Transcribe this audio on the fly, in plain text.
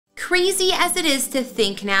crazy as it is to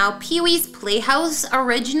think now, Pee Wee's Playhouse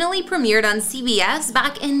originally premiered on CBS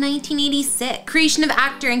back in 1986. Creation of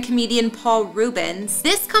actor and comedian Paul Reubens,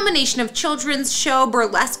 this combination of children's show,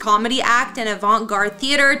 burlesque comedy act, and avant-garde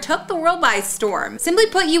theater took the world by storm. Simply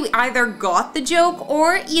put, you either got the joke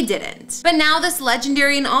or you didn't. But now this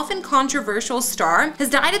legendary and often controversial star has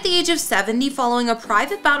died at the age of 70 following a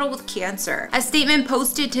private battle with cancer. A statement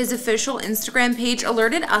posted to his official Instagram page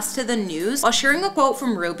alerted us to the news while sharing a quote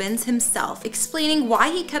from Reubens himself, explaining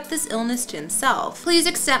why he kept this illness to himself. "Please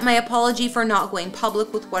accept my apology for not going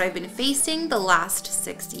public with what I've been facing the last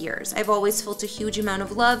 6 years. I've always felt a huge amount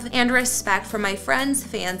of love and respect from my friends,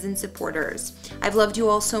 fans, and supporters. I've loved you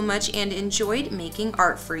all so much and enjoyed making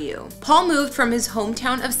art for you." Paul moved from his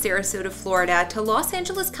hometown of Sarasota, Florida to Los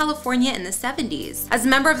Angeles, California in the 70s. As a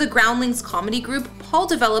member of the Groundlings comedy group, Paul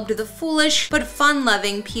developed the foolish but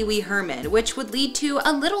fun-loving Pee Wee Herman, which would lead to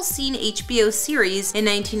a little-seen HBO series in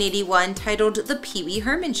 1981 titled The Pee Wee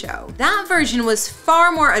Herman Show. That version was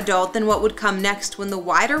far more adult than what would come next when the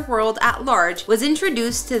wider world at large was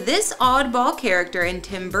introduced to this oddball character in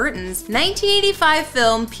Tim Burton's 1985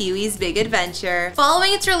 film Pee Wee's Big Adventure.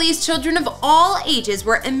 Following its release, children of all ages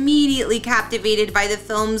were immediately captivated by the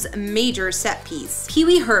film's major set piece, Pee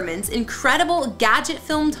Wee Herman's incredible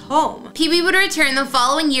gadget-filmed home. Pee Wee would return the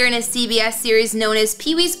following year in a CBS series known as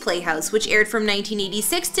Pee Wee's Playhouse, which aired from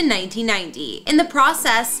 1986 to 1990. In the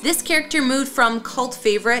process, this character moved from cult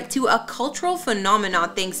favorite to a cultural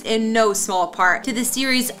phenomenon thanks in no small part to the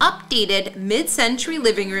series' updated mid-century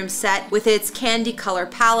living room set with its candy color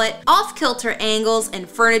palette, off-kilter angles, and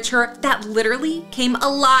furniture that literally came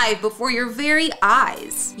alive before your very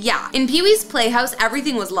eyes. Yeah, in Pee Wee's Playhouse,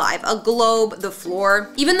 everything was live. A globe, the floor,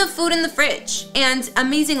 even the food in the fridge. And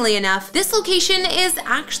amazingly enough, this location is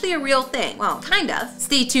actually a real thing. Well, kind of.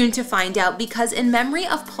 Stay tuned to find out, because in memory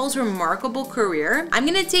of Paul's remarkable career, I'm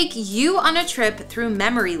gonna take you on a trip through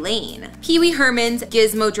memory lane. Pee Wee Herman's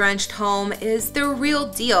gizmo-drenched home is the real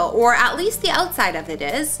deal, or at least the outside of it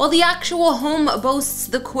is. While the actual home boasts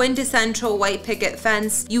the quintessential white picket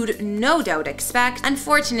fence you'd no doubt expect,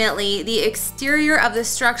 unfortunately, the exterior of the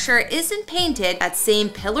structure isn't painted that same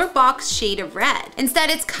pillar box shade of red. Instead,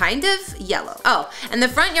 it's kind of yellow. Oh, and the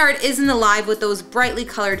front yard isn't alive with those brightly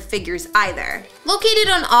colored figures either. Located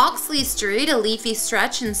on Oxley Street, a leafy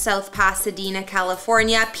stretch in South Pasadena,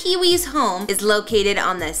 California, Pee Wee's home is located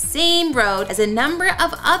on the same road as a number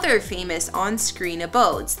of other famous on-screen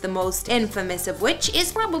abodes, the most infamous of which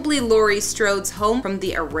is probably Laurie Strode's home from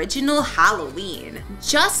the original Halloween.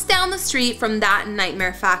 Just down the street from that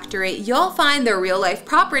nightmare factory, you'll find the real-life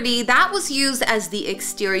property that was used as the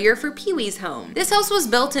exterior for Pee Wee's home. This house was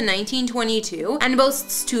built in 1922 and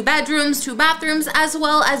boasts 2 bedrooms, 2 bathrooms, as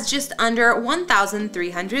well as just under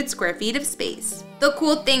 1,300 square feet of space. The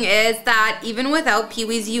cool thing is that even without Pee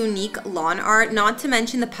Wee's unique lawn art, not to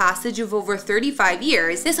mention the passage of over 35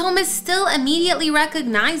 years, this home is still immediately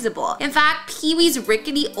recognizable. In fact, Pee Wee's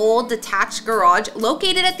rickety old detached garage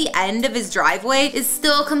located at the end of his driveway is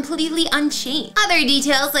still completely unchanged. Other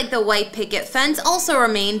details like the white picket fence also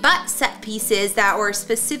remain, but set pieces that were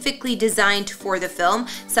specifically designed for the film,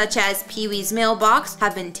 such as Pee Wee's mailbox,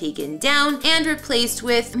 have been taken down and replaced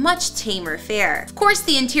with much tamer fare. Of course,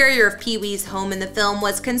 the interior of Pee Wee's home in the film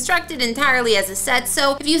was constructed entirely as a set,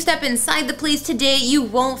 so if you step inside the place today, you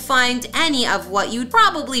won't find any of what you'd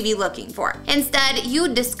probably be looking for. Instead,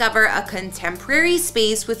 you'd discover a contemporary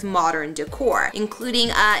space with modern decor,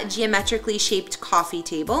 including a geometrically shaped coffee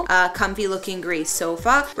table, a comfy-looking gray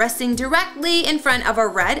sofa resting directly in front of a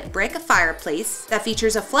red brick fireplace that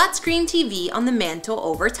features a flat-screen TV on the mantle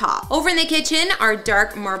over top. Over in the kitchen are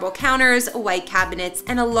dark marble counters, white cabinets,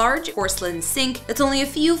 and a large porcelain sink that's only a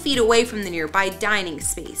few feet away from the nearby dining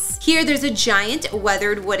space. Here, there's a giant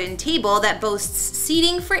weathered wooden table that boasts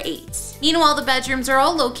seating for 8. Meanwhile, the bedrooms are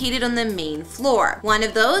all located on the main floor. One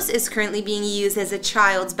of those is currently being used as a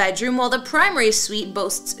child's bedroom, while the primary suite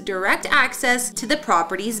boasts direct access to the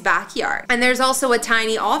property's backyard. And there's also a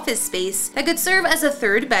tiny office space that could serve as a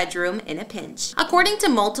 3rd bedroom in a pinch. According to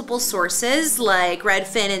multiple sources like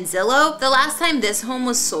Redfin and Zillow, the last time this home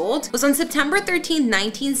was sold was on September 13,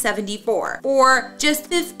 1974, for just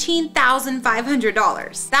 $15,500.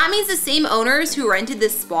 That means the same owners who rented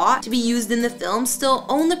this spot to be used in the film still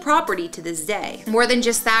own the property to this day. More than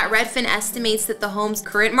just that, Redfin estimates that the home's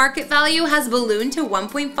current market value has ballooned to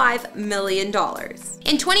 $1.5 million.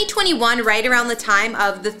 In 2021, right around the time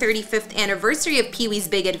of the 35th anniversary of Pee Wee's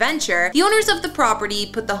Big Adventure, the owners of the property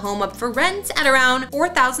put the home up for rent at around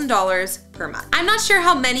 $4,000 per per month. I'm not sure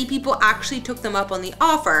how many people actually took them up on the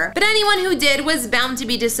offer, but anyone who did was bound to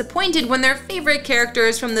be disappointed when their favorite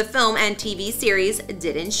characters from the film and TV series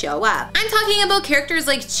didn't show up. I'm talking about characters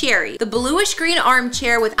like Cherry, the bluish-green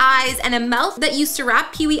armchair with eyes and a mouth that used to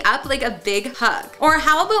wrap Pee-wee up like a big hug. Or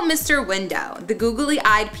how about Mr. Window, the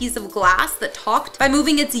googly-eyed piece of glass that talked by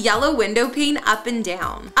moving its yellow window pane up and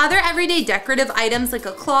down. Other everyday decorative items like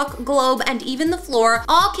a clock, globe, and even the floor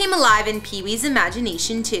all came alive in Pee-wee's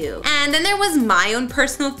imagination too. And then there was my own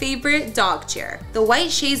personal favorite, dog chair, the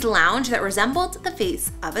white chaise lounge that resembled the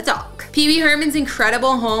face of a dog. Pee Wee Herman's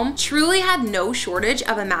incredible home truly had no shortage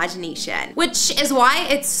of imagination, which is why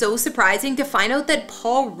it's so surprising to find out that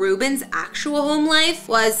Paul Reubens' actual home life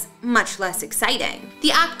was much less exciting.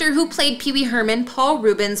 The actor who played Pee Wee Herman, Paul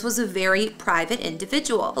Reubens, was a very private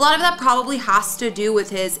individual. A lot of that probably has to do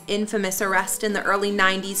with his infamous arrest in the early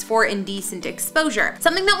 90s for indecent exposure,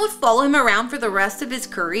 something that would follow him around for the rest of his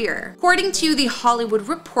career. According to The Hollywood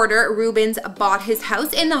Reporter, Reubens bought his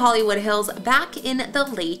house in the Hollywood Hills back in the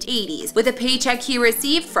late 80s with a paycheck he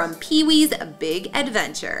received from Pee-wee's Big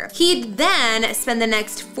Adventure. He'd then spend the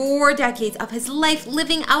next 4 decades of his life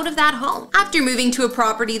living out of that home. After moving to a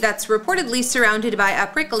property that's reportedly surrounded by a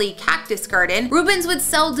prickly cactus garden, Reubens would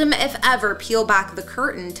seldom, if ever, peel back the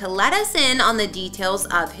curtain to let us in on the details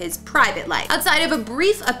of his private life, outside of a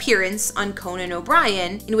brief appearance on Conan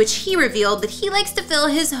O'Brien, in which he revealed that he likes to fill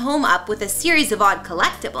his home up with a series of odd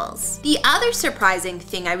collectibles. The other surprising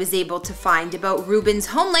thing I was able to find about Reubens'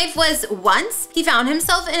 home life was once he found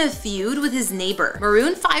himself in a feud with his neighbor,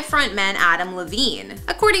 Maroon 5 frontman Adam Levine.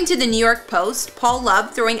 According to the New York Post, Paul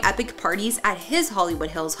loved throwing epic parties at his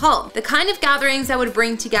Hollywood Hills home, the kind of gatherings that would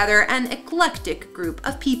bring together an eclectic group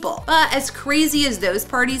of people. But as crazy as those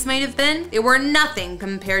parties might have been, they were nothing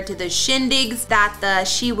compared to the shindigs that the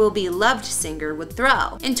She Will Be Loved singer would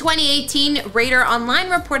throw. In 2018, Radar Online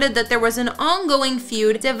reported that there was an ongoing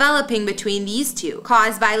feud developing between these two,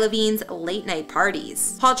 caused by Levine's late-night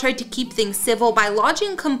parties. Paul tried to keep things civil by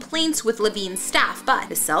lodging complaints with Levine's staff, but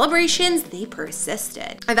the celebrations, they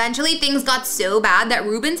persisted. Eventually, things got so bad that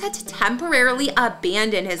Reubens had to temporarily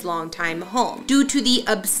abandon his longtime home due to the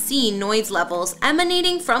obscene noise levels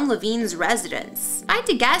emanating from Levine's residence. If I had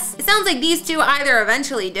to guess, it sounds like these two either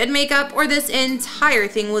eventually did make up or this entire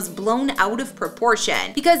thing was blown out of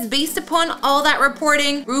proportion, because based upon all that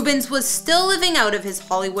reporting, Reubens was still living out of his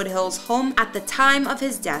Hollywood Hills home at the time of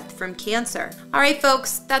his death from cancer. Alright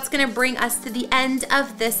folks, that's gonna bring us to the end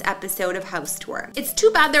of this episode of House Tour. It's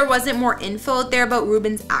too bad there wasn't more info out there about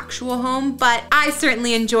Reubens' actual home, but I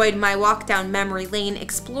certainly enjoyed my walk down memory lane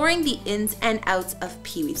exploring the ins and outs of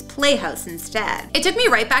Pee-wee's Playhouse instead. It took me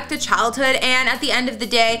right back to childhood, and at the end of the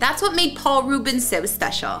day, that's what made Paul Reubens so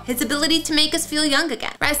special, his ability to make us feel young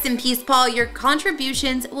again. Rest in peace, Paul, your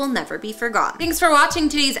contributions will never be forgotten. Thanks for watching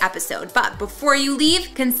today's episode, but before you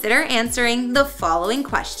leave, consider answering the following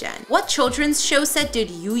question. What children's show set did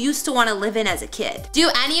you used to want to live in as a kid? Do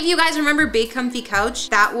any of you guys remember Big Comfy Couch?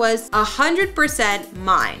 That was 100%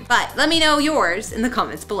 mine, but let me know yours in the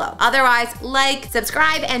comments below. Otherwise, like,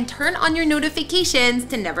 subscribe, and turn on your notifications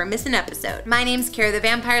to never miss an episode. My name's Kara the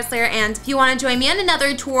Vampire Slayer, and if you want to join me on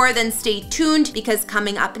another tour, then stay tuned, because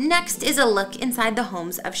coming up next is a look inside the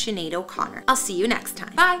homes of Sinead O'Connor. I'll see you next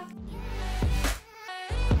time. Bye!